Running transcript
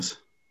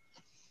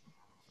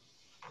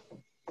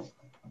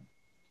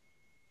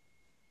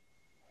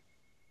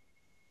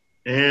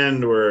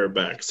And we're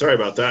back. Sorry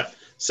about that.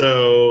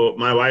 So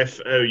my wife,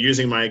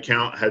 using my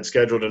account, had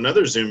scheduled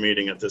another Zoom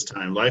meeting at this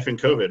time. Life and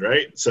COVID,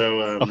 right?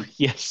 So Oh,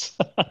 yes.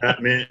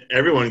 that meant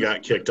everyone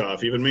got kicked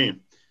off, even me.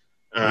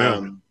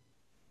 Yeah.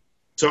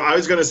 So I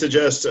was going to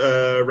suggest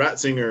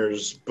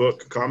Ratzinger's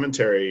book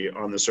commentary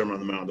on the Sermon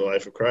on the Mount, The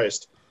Life of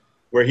Christ,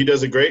 where he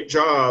does a great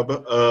job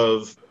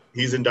of,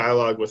 he's in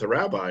dialogue with a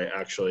rabbi,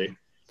 actually.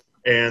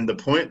 And the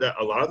point that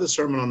a lot of the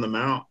Sermon on the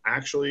Mount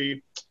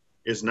actually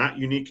is not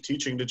unique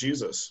teaching to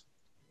Jesus,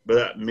 but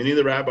that many of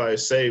the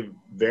rabbis say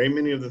very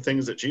many of the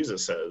things that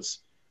Jesus says.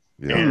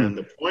 Yeah. And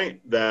the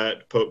point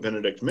that Pope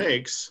Benedict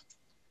makes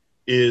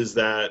is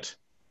that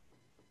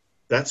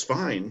that's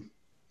fine,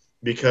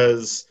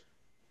 because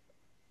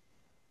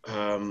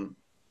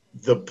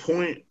the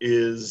point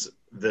is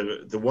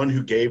the one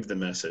who gave the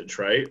message,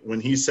 right?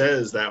 When he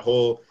says that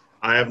whole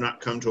 "I have not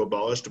come to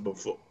abolish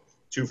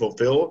to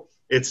fulfill,"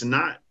 it's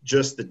not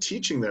just the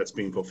teaching that's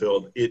being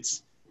fulfilled;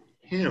 it's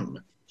him.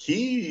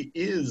 He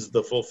is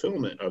the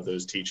fulfillment of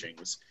those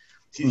teachings.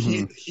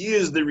 He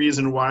is the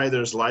reason why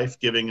there's life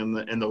giving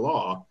in the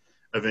law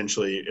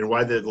eventually, and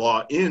why the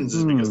law ends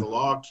is because the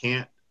law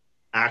can't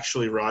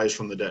actually rise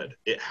from the dead.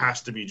 It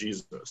has to be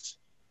Jesus.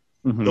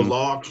 The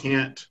law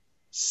can't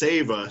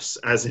save us,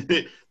 as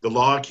in the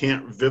law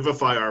can't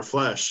vivify our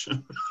flesh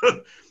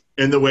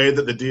in the way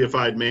that the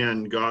deified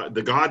man,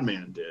 the God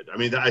man did. I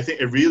mean, I think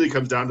it really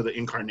comes down to the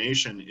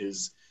incarnation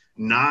is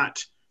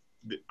not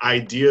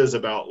ideas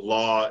about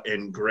law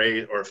and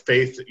grace or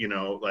faith,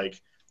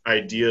 like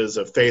ideas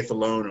of faith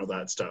alone, all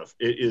that stuff.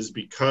 It is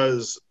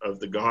because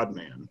of the God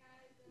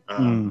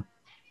man.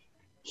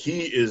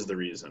 He is the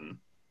reason.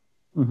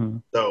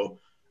 So,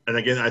 and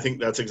again, I think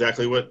that's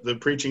exactly what the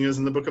preaching is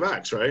in the book of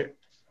Acts, right?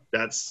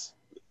 That's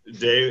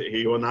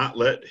he will not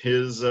let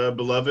his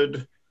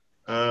beloved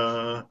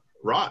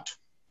rot.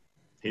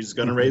 He's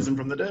going to raise him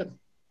from the dead.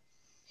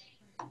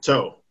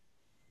 So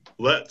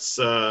let's,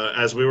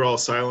 as we were all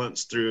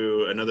silenced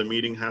through another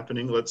meeting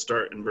happening, let's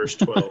start in verse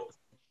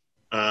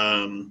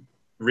 12.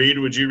 Reed,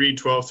 would you read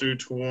 12 through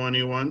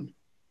 21?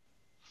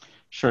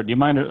 Sure. Do you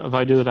mind if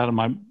I do it out of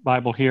my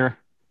Bible here?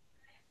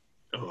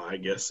 Oh, I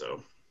guess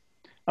so.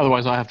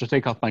 Otherwise, I have to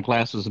take off my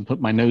glasses and put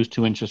my nose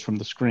 2 inches from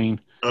the screen.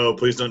 Oh,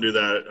 please don't do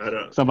that. I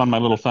don't. I'm on my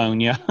little phone,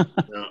 yeah.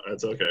 No,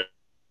 that's okay.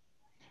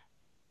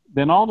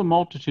 Then all the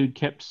multitude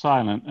kept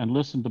silent and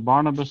listened to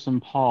Barnabas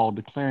and Paul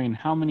declaring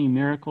how many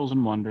miracles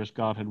and wonders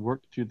God had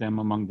worked through them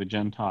among the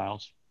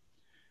Gentiles.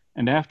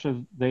 And after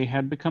they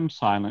had become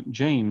silent,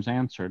 James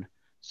answered,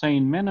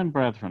 saying, Men and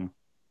brethren,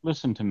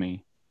 listen to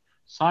me.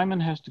 Simon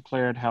has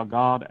declared how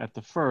God at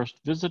the first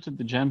visited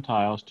the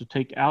Gentiles to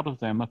take out of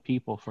them a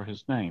people for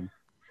his name.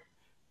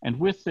 And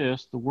with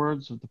this the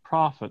words of the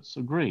prophets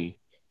agree,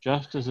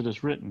 just as it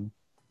is written,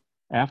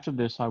 After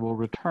this I will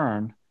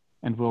return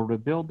and will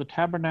rebuild the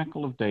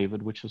tabernacle of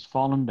David which has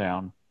fallen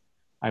down.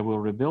 I will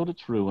rebuild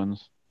its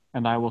ruins,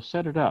 and I will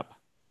set it up,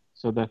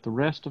 so that the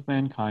rest of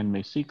mankind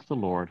may seek the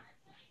Lord,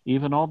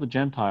 even all the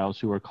Gentiles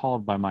who are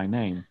called by my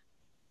name,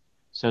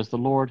 says the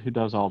Lord who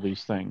does all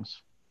these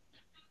things.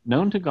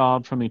 Known to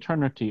God from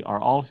eternity are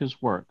all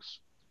his works.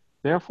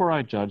 Therefore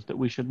I judge that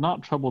we should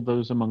not trouble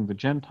those among the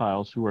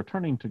Gentiles who are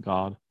turning to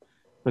God,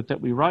 but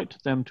that we write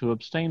to them to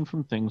abstain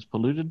from things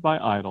polluted by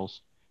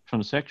idols,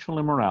 from sexual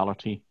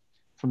immorality,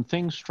 from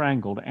things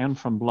strangled, and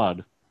from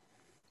blood.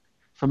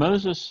 For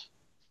Moses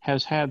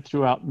has had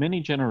throughout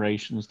many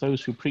generations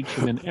those who preach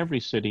him in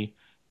every city,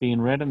 being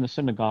read in the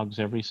synagogues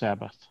every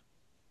Sabbath.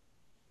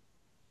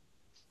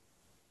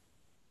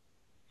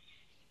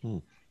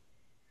 What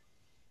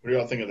do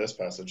y'all think of this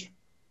passage?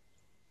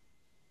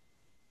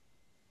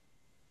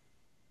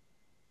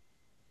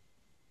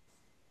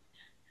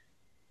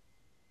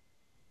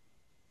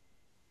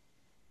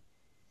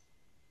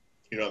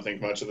 You don't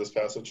think much of this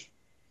passage?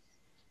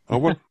 I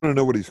want to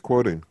know what he's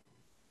quoting.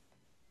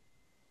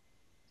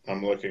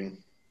 I'm looking.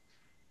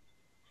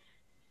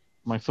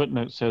 My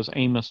footnote says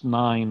Amos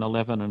 9,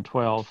 11, and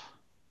 12.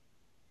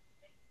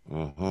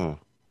 Uh-huh.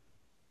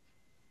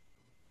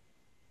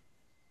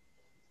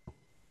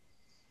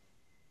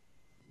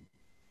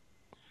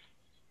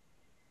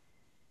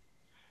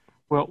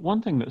 Well,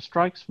 one thing that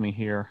strikes me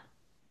here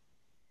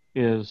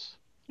is,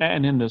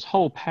 and in this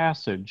whole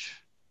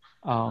passage,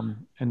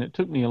 and it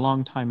took me a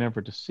long time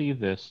ever to see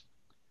this,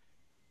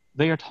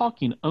 they are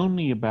talking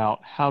only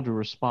about how to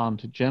respond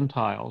to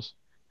Gentiles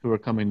who are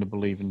coming to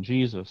believe in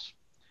Jesus.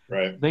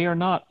 Right. They are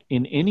not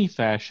in any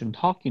fashion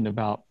talking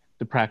about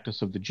the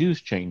practice of the Jews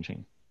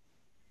changing.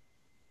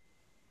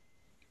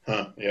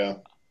 Yeah.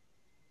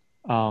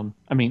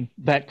 I mean,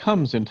 that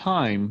comes in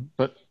time,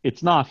 but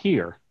it's not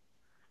here.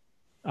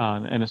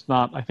 And it's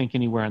not, I think,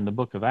 anywhere in the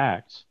book of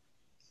Acts.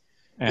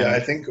 And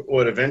I think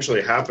what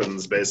eventually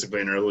happens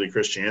basically in early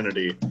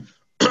Christianity,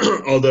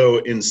 although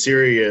in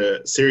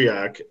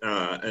Syriac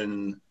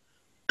and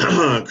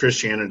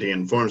Christianity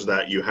informs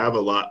that, you have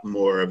a lot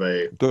more of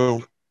a...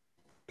 Don't.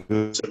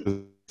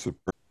 Do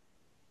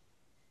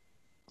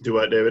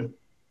what, David?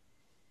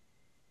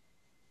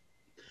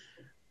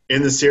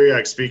 in the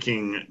Syriac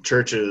speaking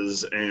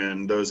churches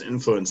and those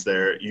influence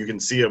there, you can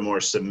see a more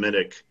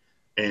Semitic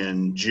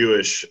and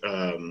Jewish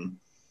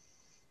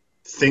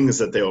things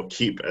that they'll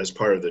keep as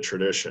part of the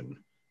tradition,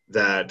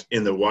 that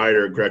in the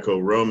wider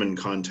Greco-Roman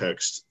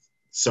context,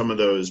 some of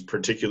those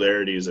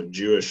particularities of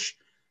Jewish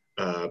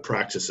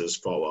practices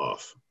fall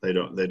off. They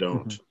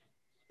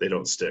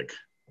don't stick,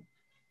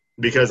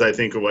 because I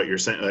think of what you're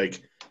saying,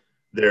 like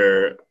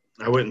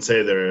I wouldn't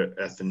say their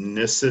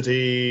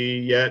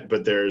ethnicity yet,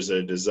 but there's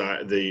a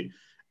desire,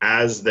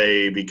 as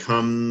they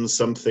become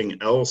something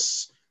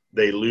else,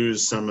 they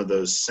lose some of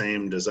those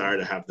same desire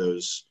to have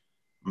those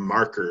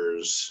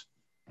markers.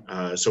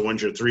 So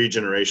once you're 3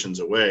 generations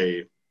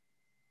away,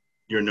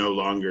 you're no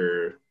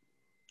longer,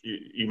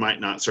 you might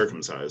not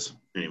circumcise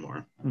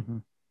anymore. Mm-hmm.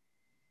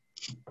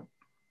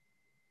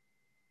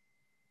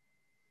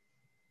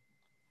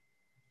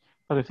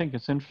 But I think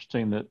it's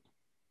interesting that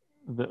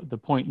the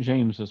point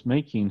James is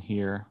making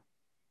here,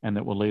 and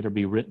that will later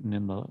be written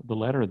in the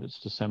letter that's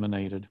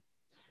disseminated,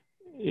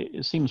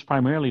 it seems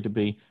primarily to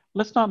be,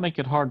 let's not make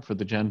it hard for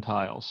the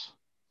Gentiles,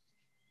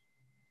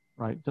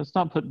 right? Let's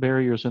not put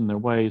barriers in their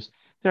ways.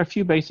 There are a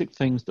few basic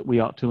things that we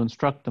ought to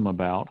instruct them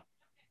about.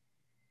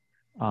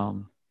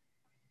 And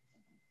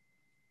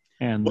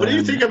what do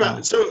you think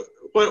about,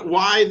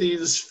 why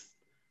these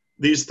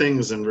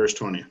things in verse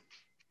 20?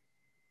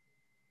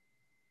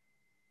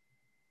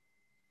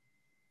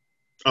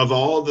 Of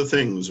all the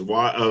things,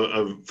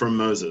 why from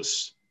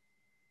Moses,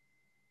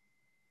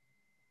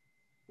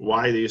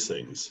 why these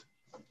things?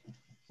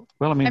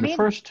 Well, I mean, the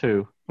first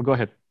two. Well, go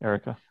ahead,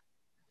 Erica.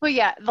 Well,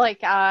 yeah,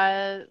 like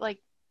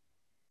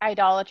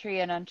idolatry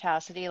and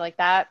unchastity, like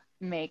that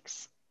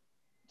makes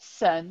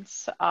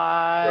sense.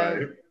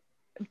 Right.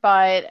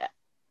 But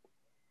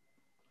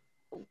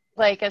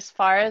like as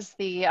far as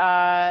the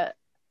I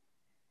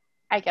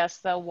guess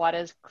the what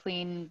is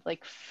clean,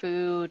 like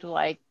food,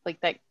 like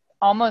that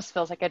almost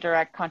feels like a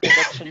direct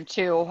contradiction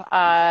to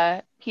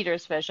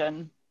Peter's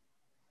vision.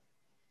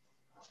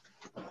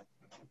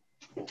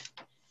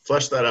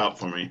 Flesh that out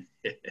for me.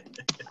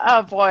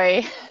 Oh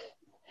boy.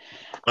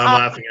 I'm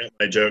laughing at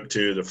my joke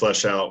too, the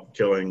flesh out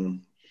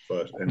killing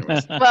flesh.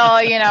 Anyways. Well,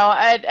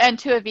 and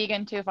to a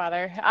vegan too,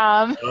 Father.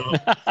 Oh,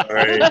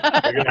 sorry.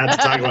 We're gonna have to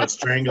talk about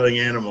strangling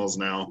animals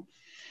now.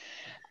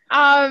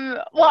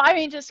 Well, I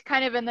mean, just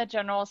kind of in the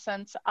general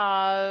sense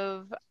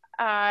of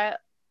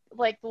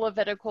like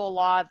Levitical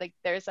law, like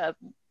there's a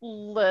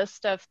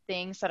list of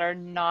things that are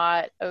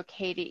not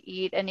okay to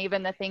eat, and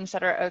even the things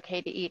that are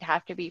okay to eat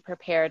have to be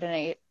prepared in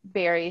a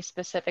very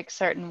specific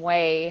certain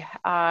way.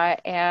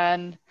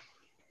 And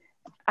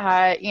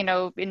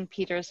in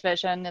Peter's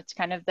vision, it's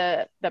kind of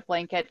the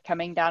blanket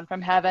coming down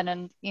from heaven,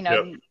 and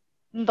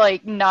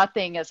like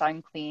nothing is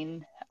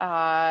unclean.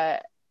 I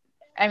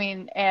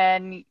mean,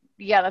 and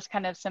yeah, that's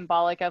kind of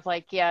symbolic of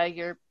like, yeah,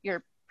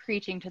 you're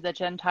preaching to the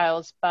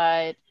Gentiles,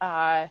 but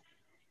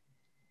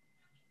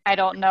I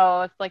don't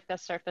know if like the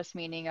surface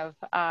meaning of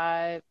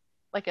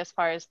like as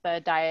far as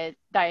the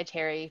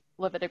dietary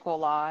Levitical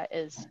law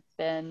has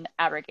been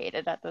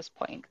abrogated at this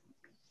point.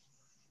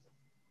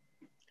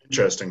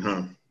 Interesting,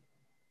 huh?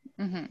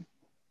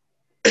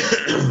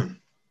 Mm-hmm.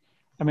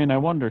 I mean, I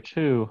wonder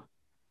too,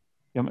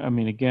 I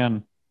mean,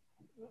 again,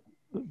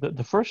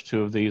 the first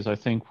two of these I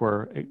think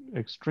were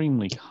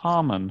extremely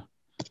common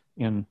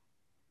in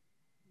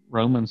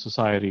Roman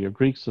society or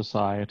Greek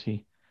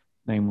society,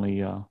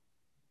 namely,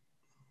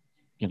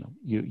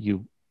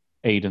 you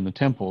ate in the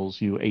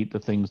temples, you ate the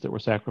things that were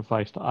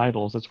sacrificed to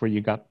idols. That's where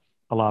you got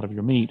a lot of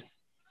your meat.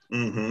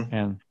 Mm-hmm.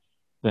 And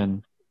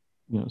then,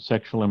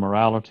 sexual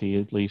immorality,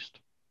 at least,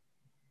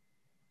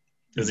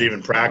 is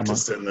even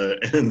practiced in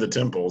the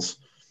temples.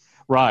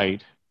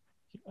 Right.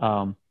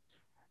 And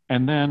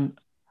then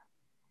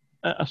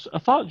a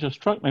thought just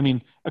struck me. I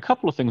mean, a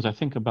couple of things I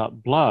think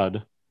about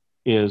blood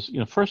is,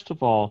 first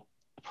of all,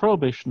 the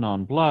prohibition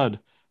on blood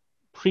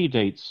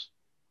predates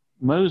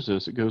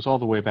Moses. It goes all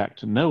the way back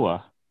to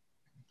Noah.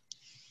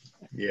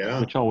 Yeah.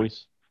 Which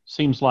always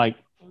seems like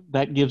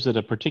that gives it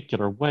a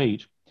particular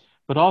weight.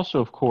 But also,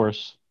 of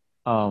course,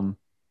 I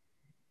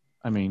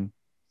mean,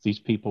 these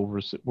people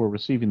were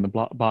receiving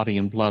the body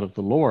and blood of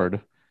the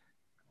Lord.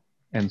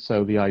 And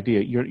so the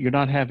idea, you're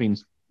not having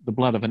the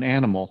blood of an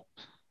animal.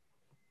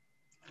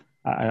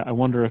 I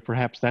wonder if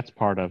perhaps that's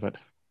part of it.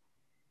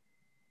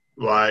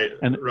 Right.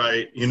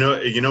 Right. You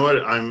know what?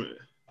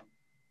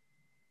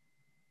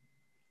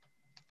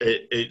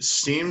 It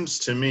seems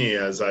to me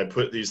as I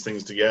put these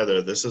things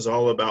together, this is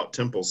all about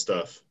temple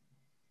stuff.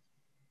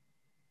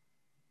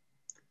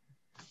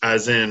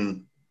 As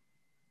in,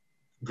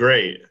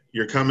 great,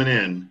 you're coming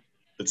in,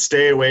 but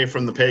stay away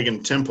from the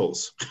pagan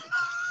temples.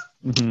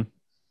 Mm-hmm.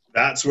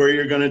 That's where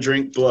you're going to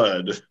drink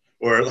blood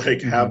or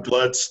like have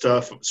blood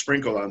stuff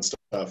sprinkled on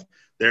stuff.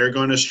 They're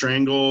going to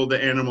strangle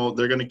the animal.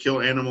 They're going to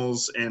kill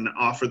animals and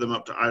offer them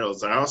up to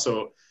idols.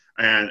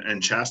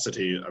 And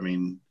chastity, I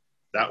mean,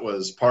 that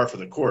was par for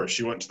the course.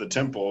 You went to the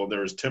temple.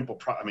 There was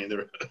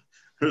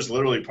there's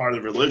literally part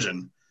of the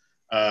religion.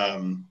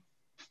 And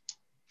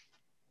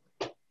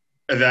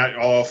that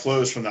all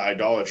flows from the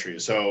idolatry.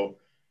 So,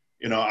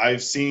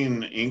 I've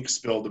seen ink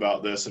spilled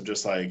about this of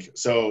just like,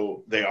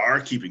 so they are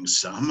keeping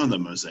some of the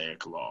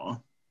Mosaic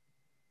law.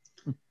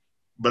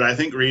 But I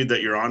think, Reed,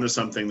 that you're onto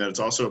something that's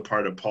also a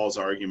part of Paul's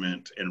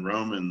argument in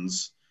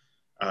Romans,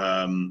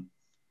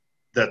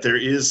 that there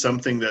is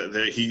something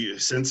that he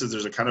senses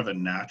there's a kind of a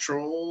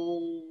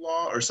natural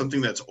law or something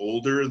that's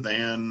older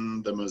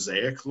than the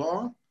Mosaic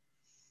law,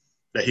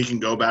 that he can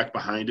go back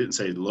behind it and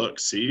say, look,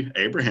 see,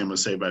 Abraham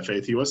was saved by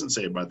faith. He wasn't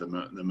saved by the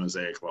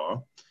Mosaic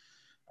law.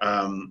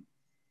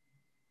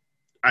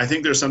 I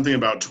think there's something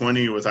about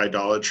 20 with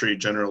idolatry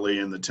generally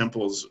in the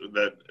temples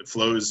that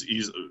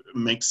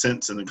makes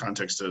sense in the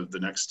context of the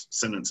next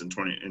sentence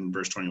in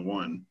verse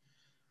 21.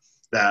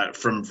 That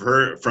from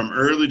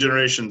early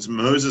generations,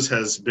 Moses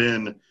has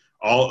been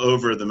all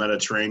over the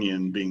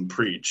Mediterranean being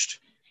preached.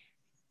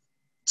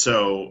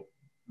 So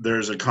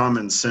there's a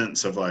common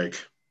sense of like,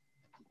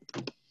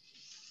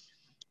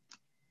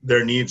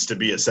 there needs to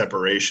be a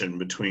separation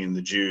between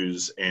the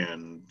Jews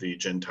and the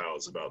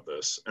Gentiles about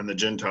this. And the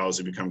Gentiles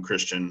who become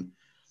Christian,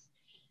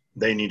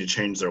 they need to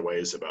change their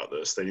ways about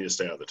this. They need to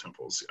stay out of the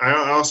temples.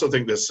 I also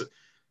think this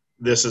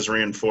is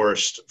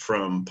reinforced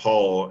from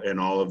Paul and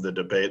all of the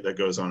debate that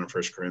goes on in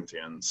 1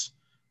 Corinthians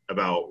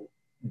about,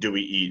 do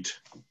we eat,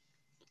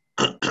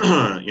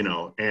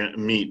 and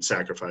meat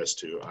sacrificed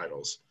to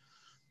idols.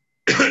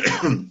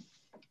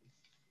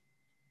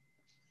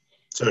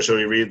 So shall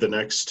we read the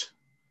next,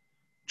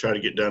 try to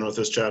get done with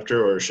this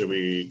chapter, or should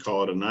we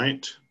call it a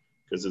night?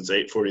 Because it's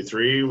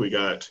 8:43.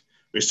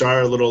 We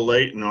started a little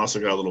late and also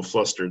got a little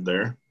flustered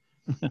there.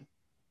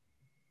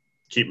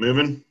 Keep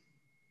moving.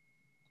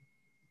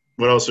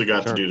 What else we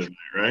got to do tonight,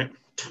 right?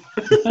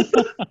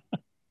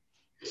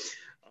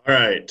 All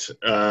right.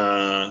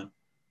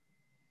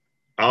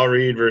 I'll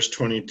read verse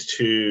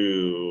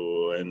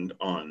 22 and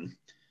on.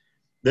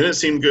 Then it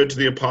seemed good to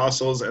the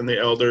apostles and the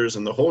elders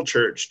and the whole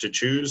church to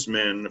choose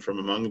men from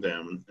among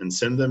them and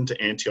send them to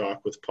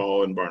Antioch with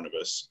Paul and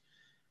Barnabas.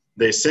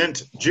 They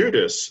sent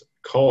Judas,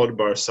 called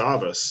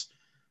Barsabbas,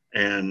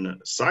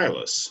 and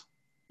Silas,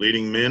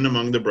 leading men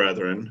among the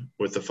brethren,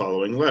 with the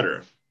following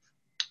letter.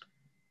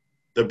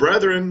 The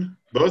brethren,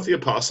 both the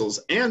apostles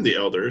and the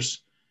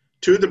elders,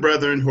 to the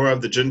brethren who are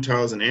of the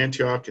Gentiles in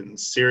Antioch and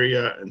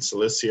Syria and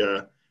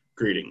Cilicia,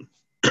 greeting.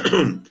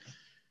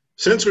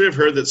 Since we have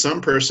heard that some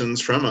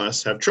persons from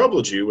us have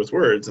troubled you with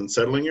words and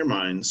settling your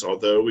minds,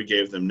 although we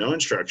gave them no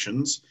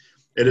instructions,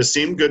 it has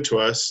seemed good to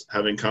us,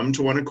 having come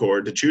to one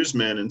accord, to choose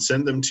men and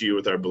send them to you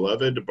with our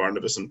beloved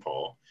Barnabas and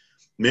Paul,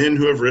 men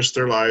who have risked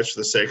their lives for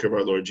the sake of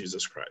our Lord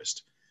Jesus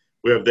Christ.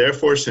 We have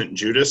therefore sent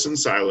Judas and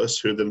Silas,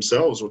 who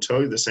themselves will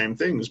tell you the same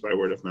things by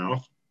word of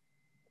mouth.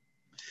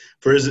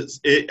 For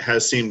it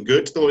has seemed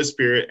good to the Holy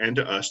Spirit and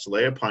to us to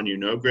lay upon you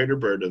no greater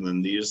burden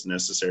than these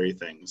necessary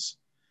things,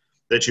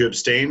 that you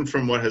abstain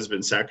from what has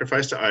been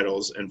sacrificed to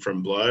idols, and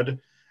from blood,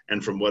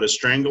 and from what is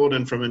strangled,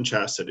 and from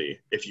inchastity.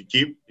 If you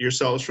keep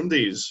yourselves from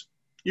these,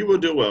 you will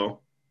do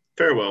well.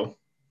 Farewell.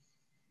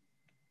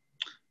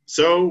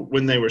 So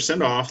when they were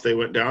sent off, they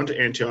went down to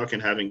Antioch,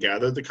 and having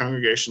gathered the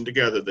congregation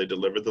together, they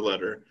delivered the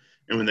letter.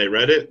 And when they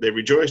read it, they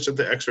rejoiced at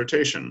the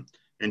exhortation.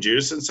 And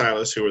Judas and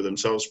Silas, who were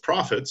themselves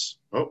prophets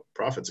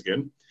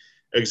again,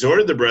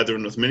 exhorted the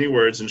brethren with many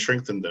words and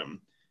strengthened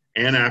them.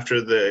 And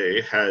after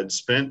they had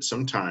spent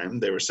some time,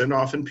 they were sent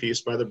off in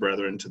peace by the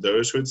brethren to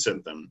those who had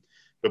sent them.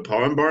 But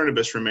Paul and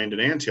Barnabas remained in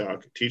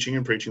Antioch, teaching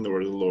and preaching the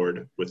word of the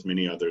Lord with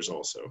many others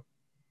also.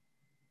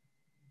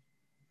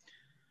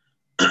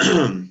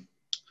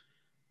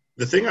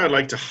 The thing I'd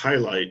like to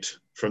highlight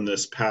from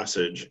this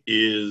passage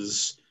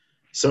is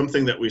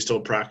something that we still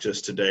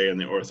practice today in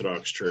the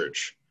Orthodox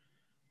Church,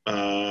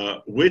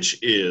 which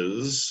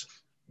is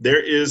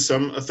there is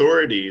some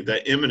authority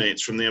that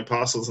emanates from the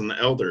apostles and the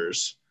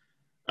elders.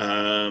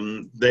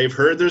 They've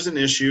heard there's an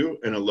issue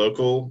in a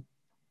local,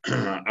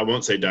 I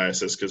won't say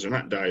diocese because they're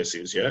not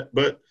dioceses yet,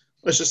 but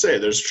let's just say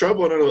there's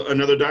trouble in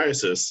another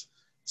diocese.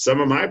 Some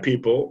of my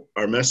people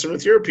are messing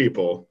with your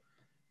people.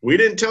 We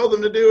didn't tell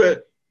them to do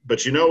it,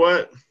 but you know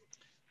what?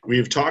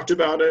 We've talked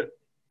about it.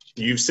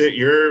 You've sent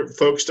your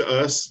folks to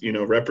us,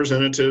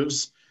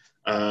 representatives.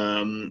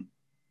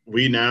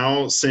 We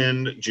now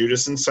send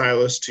Judas and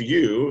Silas to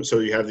you. So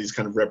you have these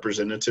kind of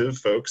representative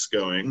folks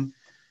going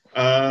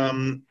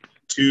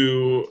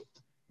to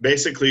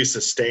basically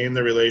sustain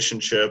the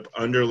relationship,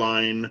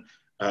 underline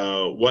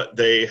what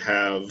they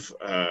have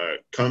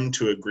come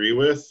to agree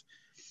with.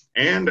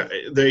 And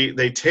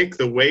they take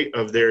the weight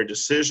of their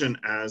decision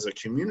as a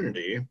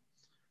community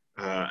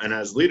and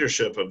as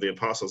leadership of the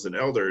apostles and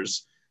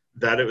elders,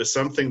 that it was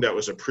something that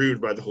was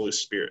approved by the Holy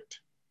Spirit.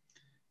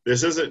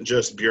 This isn't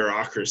just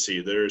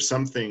bureaucracy. There's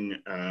something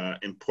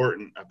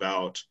important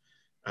about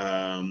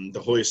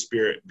the Holy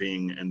Spirit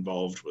being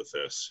involved with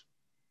this.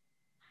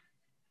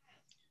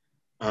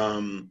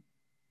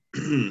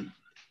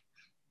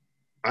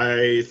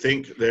 I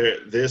think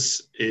that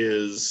this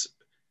is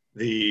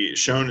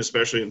shown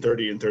especially in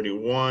 30 and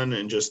 31,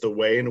 and just the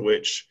way in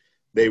which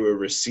they were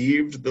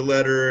received the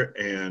letter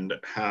and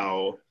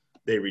how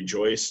they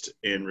rejoiced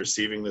in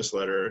receiving this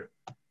letter.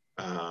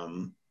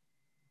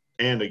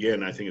 And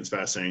again, I think it's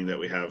fascinating that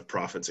we have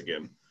prophets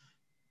again.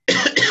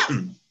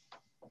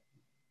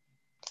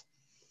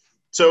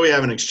 So we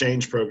have an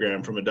exchange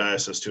program from a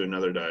diocese to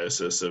another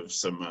diocese of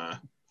some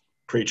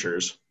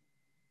preachers.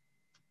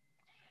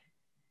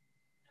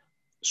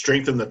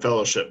 Strengthen the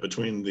fellowship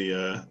between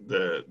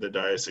the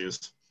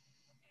diocese.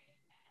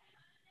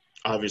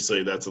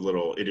 Obviously, that's a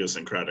little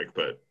idiosyncratic,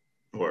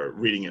 or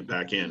reading it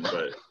back in,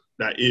 but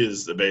that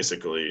is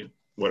basically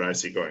what I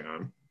see going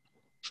on.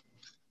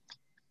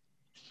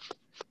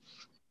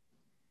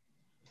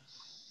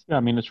 Yeah, I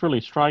mean, it's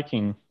really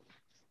striking,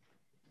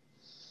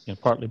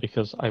 partly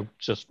because I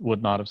just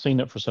would not have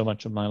seen it for so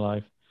much of my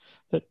life,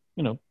 that,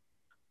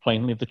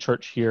 plainly the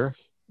church here,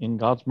 in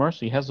God's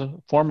mercy, has a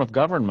form of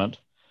government.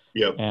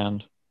 Yep.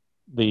 And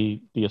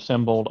the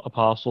assembled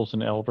apostles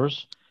and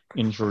elders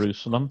in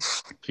Jerusalem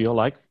feel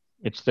like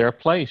it's their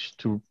place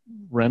to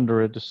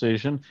render a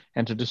decision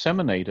and to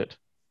disseminate it.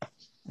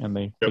 And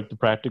they take the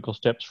practical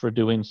steps for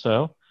doing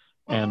so.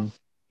 And,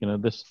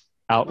 this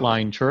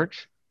outlying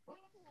church,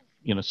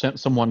 sent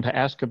someone to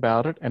ask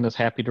about it and is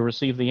happy to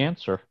receive the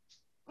answer.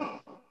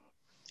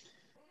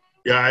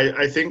 Yeah,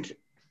 I think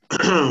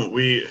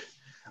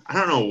I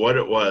don't know what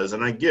it was,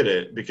 and I get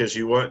it, because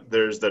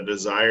there's the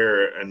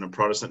desire and the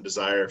Protestant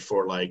desire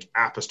for like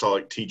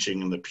apostolic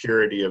teaching and the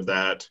purity of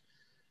that.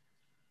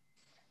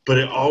 But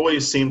it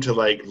always seemed to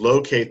like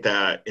locate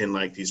that in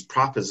like these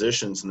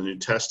propositions in the New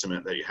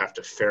Testament that you have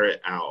to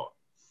ferret out.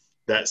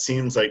 That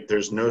seems like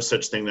there's no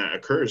such thing that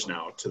occurs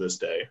now to this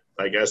day.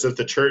 Like as if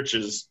the church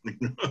is,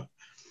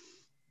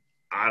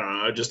 I don't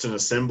know, just an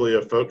assembly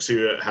of folks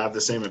who have the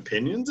same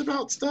opinions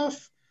about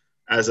stuff,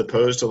 as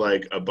opposed to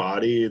like a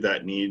body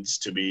that needs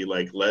to be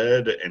like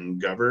led and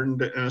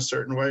governed in a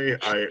certain way.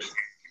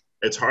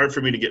 It's hard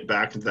for me to get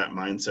back into that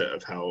mindset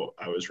of how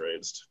I was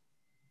raised,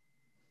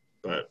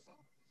 but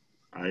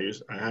I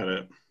had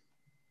it.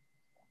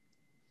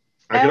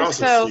 I could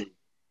also see.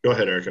 Go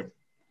ahead, Erica.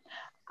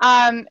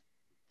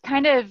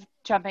 Kind of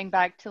jumping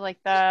back to like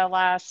the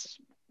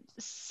last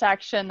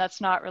section. That's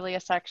not really a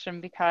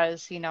section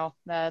because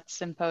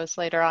that's imposed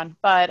later on.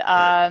 But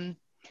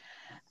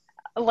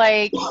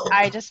like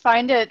I just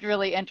find it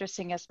really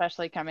interesting,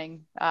 especially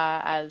coming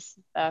as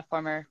a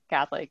former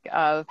Catholic,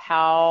 of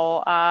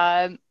how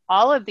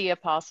all of the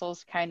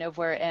apostles kind of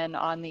were in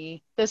on the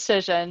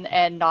decision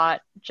and not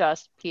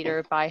just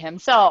Peter by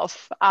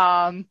himself.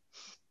 I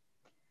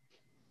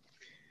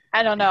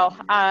don't know.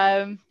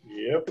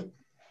 Yep.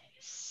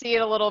 See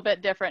it a little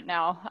bit different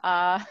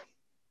now.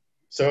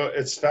 So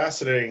it's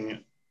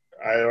fascinating.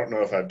 I don't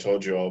know if I've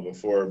told you all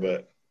before,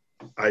 but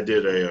I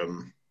did a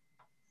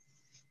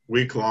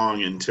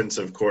week-long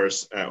intensive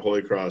course at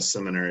Holy Cross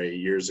Seminary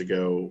years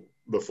ago,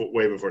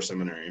 way before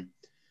seminary,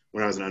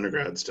 when I was an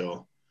undergrad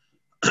still.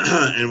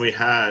 And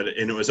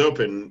it was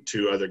open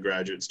to other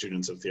graduate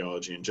students of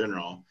theology in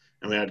general.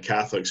 And we had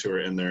Catholics who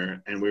were in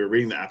there, and we were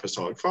reading the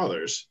Apostolic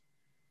Fathers.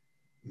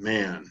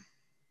 Man,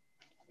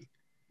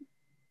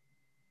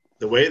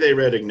 the way they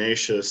read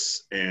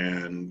Ignatius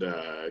and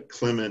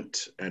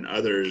Clement and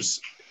others,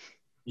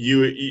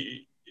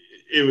 it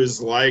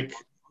was like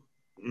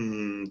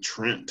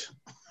Trent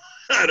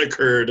had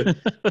occurred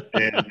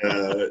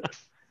in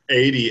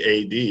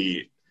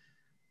 80 AD.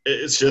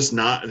 It's just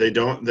not, they're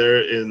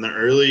in the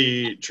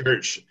early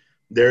church.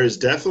 There is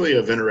definitely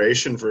a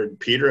veneration for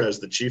Peter as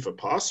the chief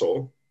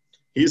apostle.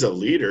 He's a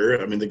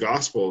leader. I mean, the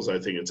Gospels, I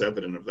think it's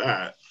evident of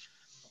that.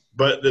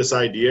 But this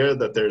idea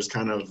that there's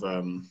kind of,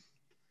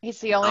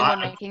 he's the only one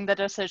making the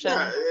decision.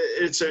 Yeah,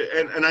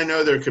 and I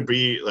know there could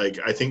be like,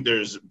 I think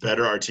there's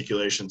better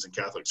articulations in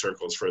Catholic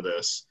circles for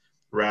this,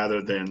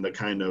 rather than the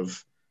kind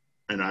of,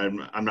 and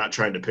I'm not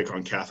trying to pick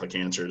on Catholic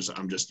answers.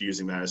 I'm just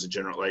using that as a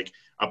general, like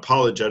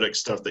apologetic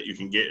stuff that you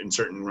can get in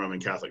certain Roman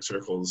Catholic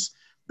circles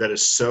that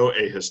is so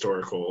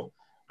ahistorical,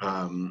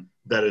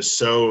 that is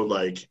so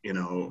like,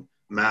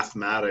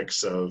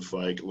 mathematics of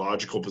like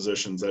logical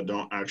positions that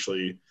don't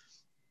actually,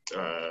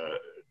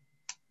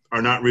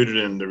 are not rooted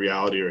in the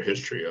reality or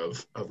history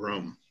of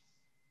Rome,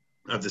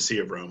 of the See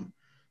of Rome.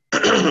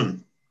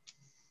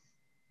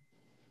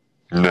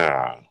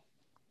 Nah.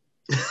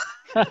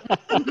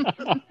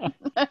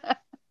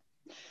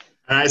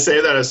 And I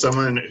say that as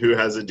someone who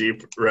has a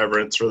deep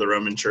reverence for the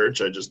Roman Church.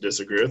 I just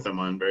disagree with them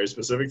on very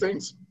specific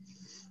things.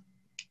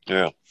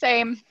 Yeah.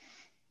 Same.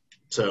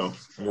 So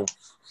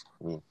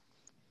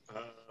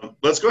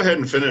let's go ahead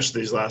and finish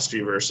these last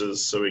few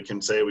verses so we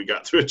can say we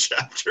got through a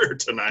chapter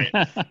tonight.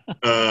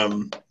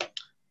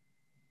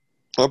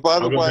 Oh, by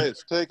the way,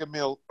 it's taken me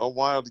a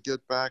while to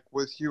get back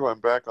with you.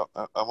 I'm back.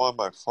 I'm on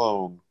my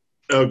phone.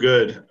 Oh,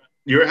 good.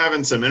 You were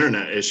having some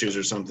internet issues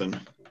or something.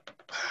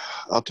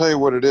 I'll tell you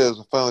what it is.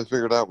 I finally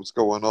figured out what's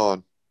going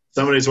on.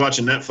 Somebody's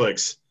watching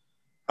Netflix.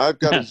 I've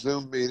got a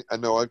Zoom meeting. I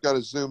know. I've got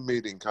a Zoom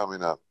meeting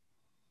coming up.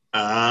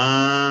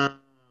 I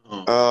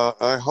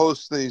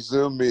host these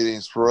Zoom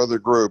meetings for other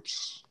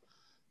groups,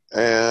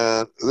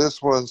 and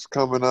this one's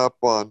coming up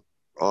on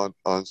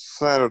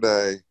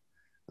Saturday.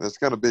 And it's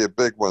going to be a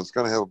big one. It's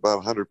going to have about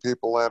 100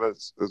 people at it.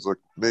 It's a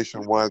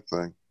nationwide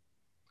thing.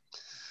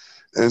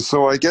 And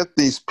so I get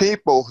these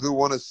people who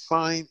want to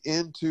sign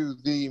into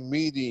the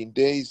meeting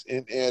days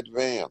in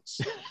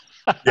advance.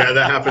 Yeah,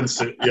 that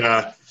happens.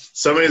 Yeah.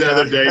 Somebody the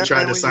other day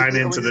tried to sign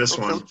into this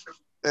one.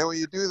 And when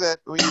you do that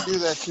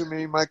to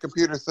me, my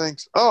computer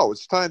thinks, oh,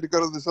 it's time to go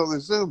to this other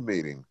Zoom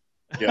meeting.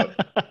 Yep.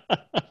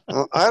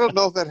 I don't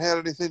know if that had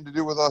anything to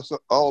do with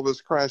all of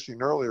us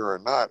crashing earlier or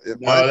not.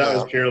 No, that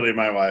was purely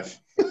my wife.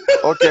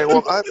 Okay,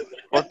 well,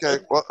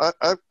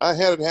 I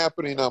had it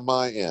happening on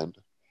my end.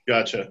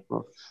 Gotcha.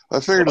 I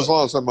figured as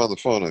long as I'm on the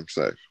phone, I'm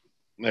safe.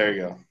 There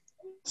you go.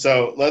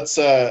 So let's.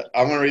 I'm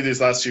going to read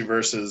these last few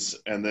verses,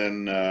 and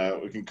then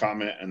we can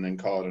comment, and then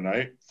call it a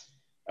night.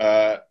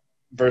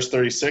 Verse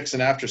 36.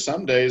 And after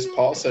some days,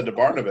 Paul said to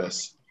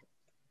Barnabas,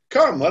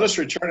 "Come, let us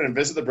return and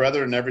visit the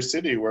brethren in every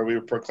city where we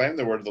proclaim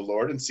the word of the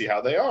Lord and see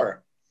how they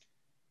are."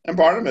 And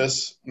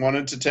Barnabas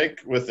wanted to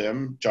take with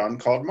them John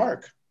called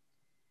Mark.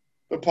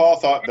 But Paul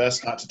thought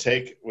best not to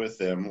take with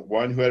them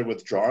one who had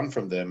withdrawn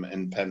from them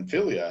in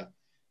Pamphylia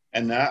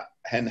and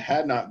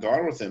had not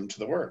gone with him to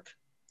the work.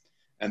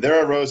 And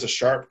there arose a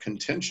sharp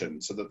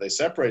contention, so that they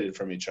separated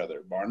from each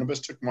other.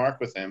 Barnabas took Mark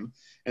with him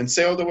and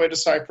sailed away to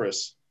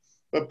Cyprus.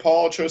 But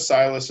Paul chose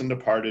Silas and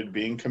departed,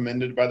 being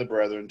commended by the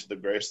brethren to the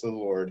grace of the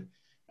Lord.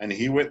 And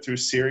he went through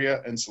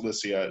Syria and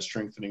Cilicia,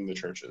 strengthening the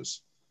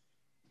churches.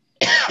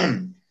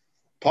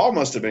 Paul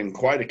must have been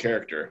quite a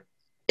character.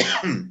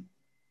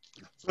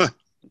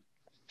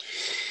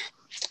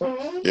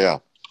 Yeah.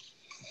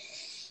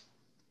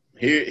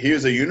 He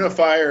was a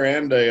unifier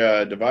and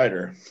a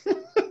divider.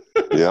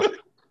 Yeah.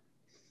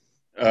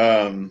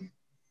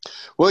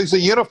 Well, he's a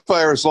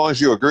unifier as long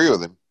as you agree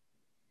with him.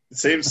 It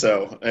seems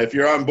so. If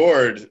you're on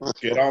board,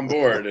 get on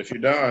board. If you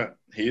don't,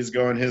 he's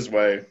going his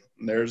way.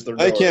 There's the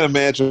door. I can't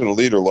imagine a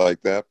leader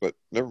like that, but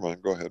never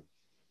mind. Go ahead.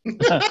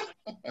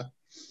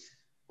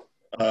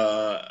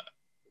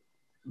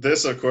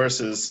 This, of course,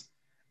 is...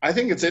 I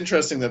think it's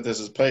interesting that this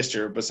is placed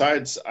here.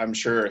 Besides, I'm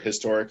sure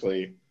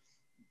historically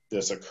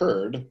this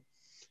occurred,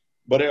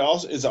 but it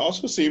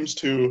also seems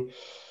to,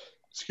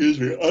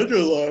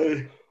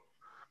 underline,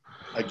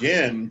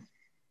 again,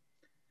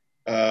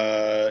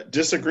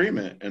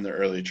 disagreement in the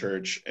early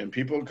church and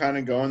people kind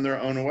of going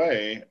their own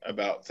way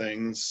about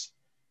things.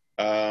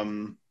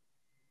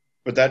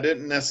 But that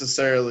didn't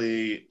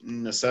necessarily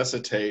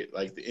necessitate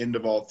like the end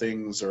of all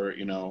things, or,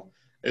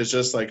 it's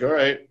just like, all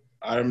right,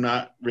 I'm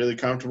not really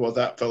comfortable with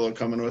that fellow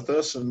coming with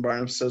us. And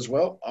Barnabas says,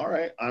 well, all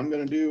right, I'm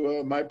going to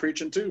do my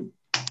preaching too.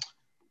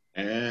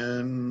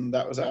 And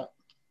that was that.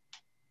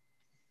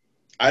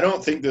 I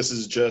don't think this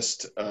is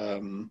just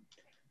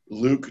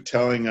Luke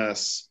telling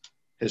us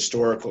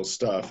historical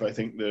stuff. I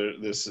think I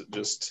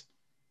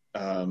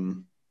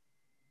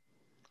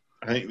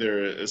think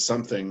there is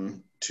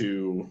something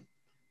to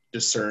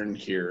discern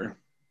here.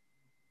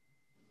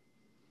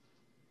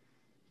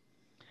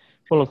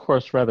 Well, of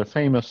course, rather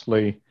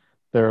famously,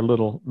 there are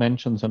little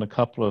mentions in a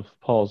couple of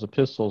Paul's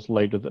epistles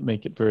later that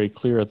make it very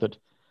clear that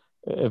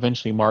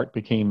eventually Mark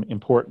became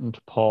important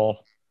to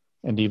Paul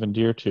and even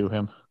dear to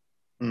him.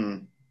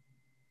 Mm.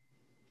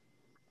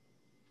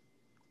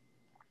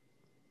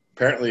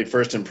 Apparently,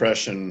 first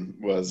impression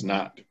was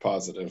not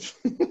positive.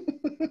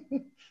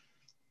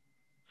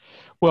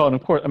 Well, and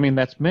of course,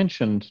 that's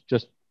mentioned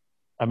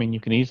you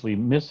can easily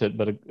miss it,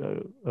 but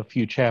a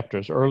few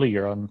chapters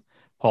earlier on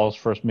Paul's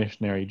first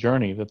missionary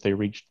journey that they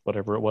reached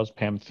whatever it was,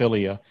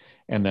 Pamphylia,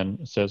 and then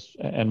it says,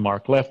 and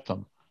Mark left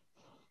them.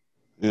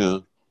 Yeah.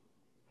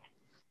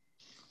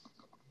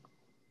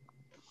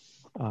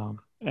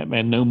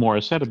 And no more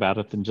is said about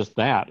it than just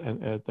that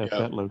at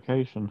that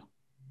location.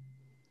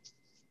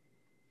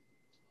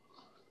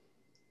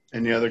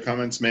 Any other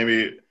comments?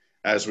 Maybe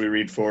as we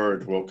read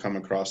forward, we'll come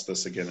across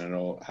this again and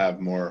it'll have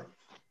more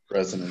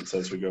resonance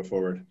as we go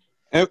forward.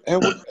 Have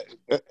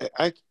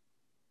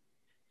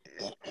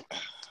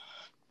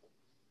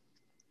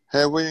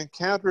we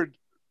encountered,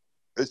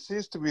 it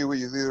seems to me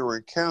we've either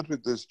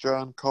encountered this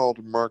John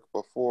called Mark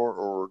before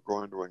or we're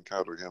going to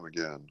encounter him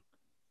again.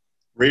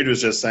 Reed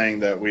was just saying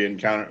that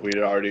we'd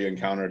already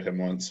encountered him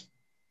once.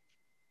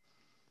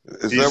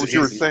 Is that what you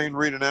were saying,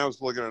 Reed? And I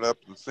was looking it up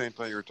at the same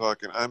time you were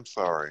talking. I'm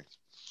sorry.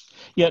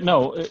 Yeah,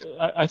 no,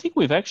 I think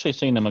we've actually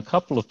seen him a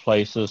couple of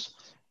places.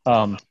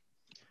 I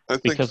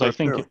think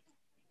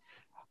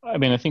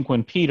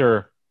when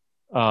Peter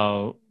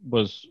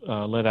was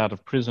let out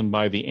of prison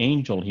by the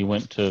angel, he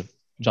went to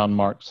John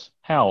Mark's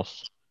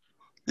house.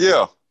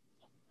 Yeah.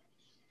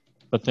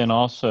 But then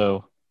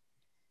also,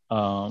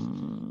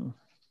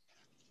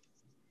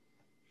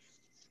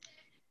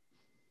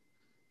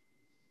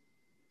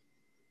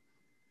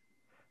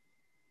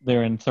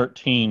 there in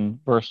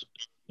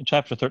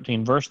chapter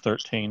 13, verse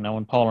 13. Now,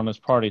 when Paul and his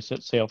party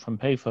set sail from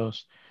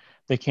Paphos,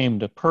 they came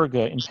to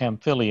Perga in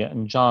Pamphylia,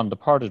 and John,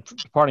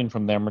 departing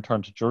from them,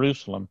 returned to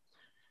Jerusalem.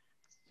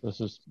 This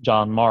is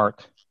John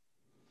Mark.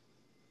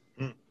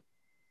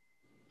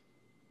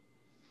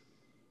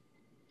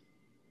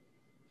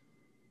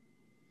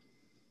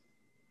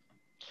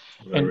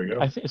 There we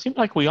go. It seems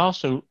like we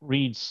also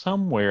read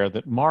somewhere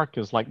that Mark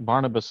is like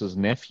Barnabas's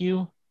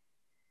nephew.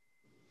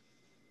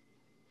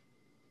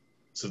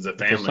 So it's a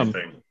family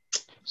thing.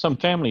 Some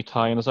family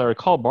tie, and as I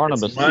recall,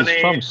 Barnabas money,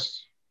 is from...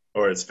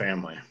 Or it's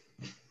family.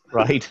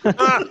 Right.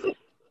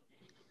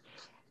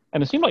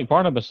 And it seemed like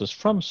Barnabas is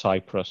from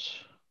Cyprus.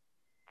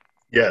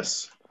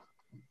 Yes.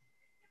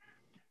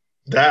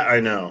 That I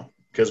know,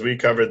 because we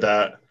covered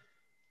that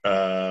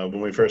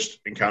when we first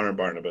encountered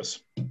Barnabas.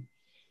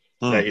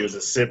 That he was a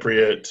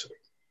Cypriot.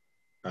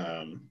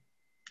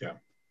 Yeah.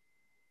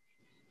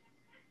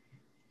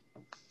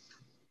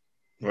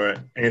 All right.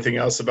 Anything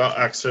else about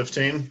Acts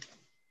 15?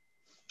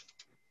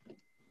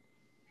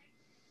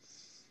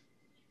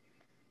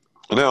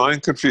 No, I'm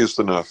confused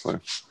enough.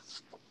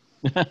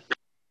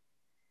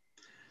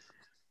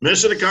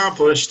 Mission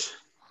accomplished.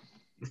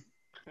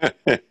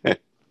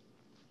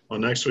 Well,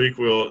 next week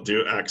we'll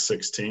do Acts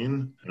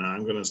 16, and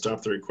I'm going to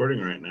stop the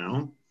recording right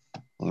now.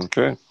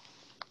 Okay.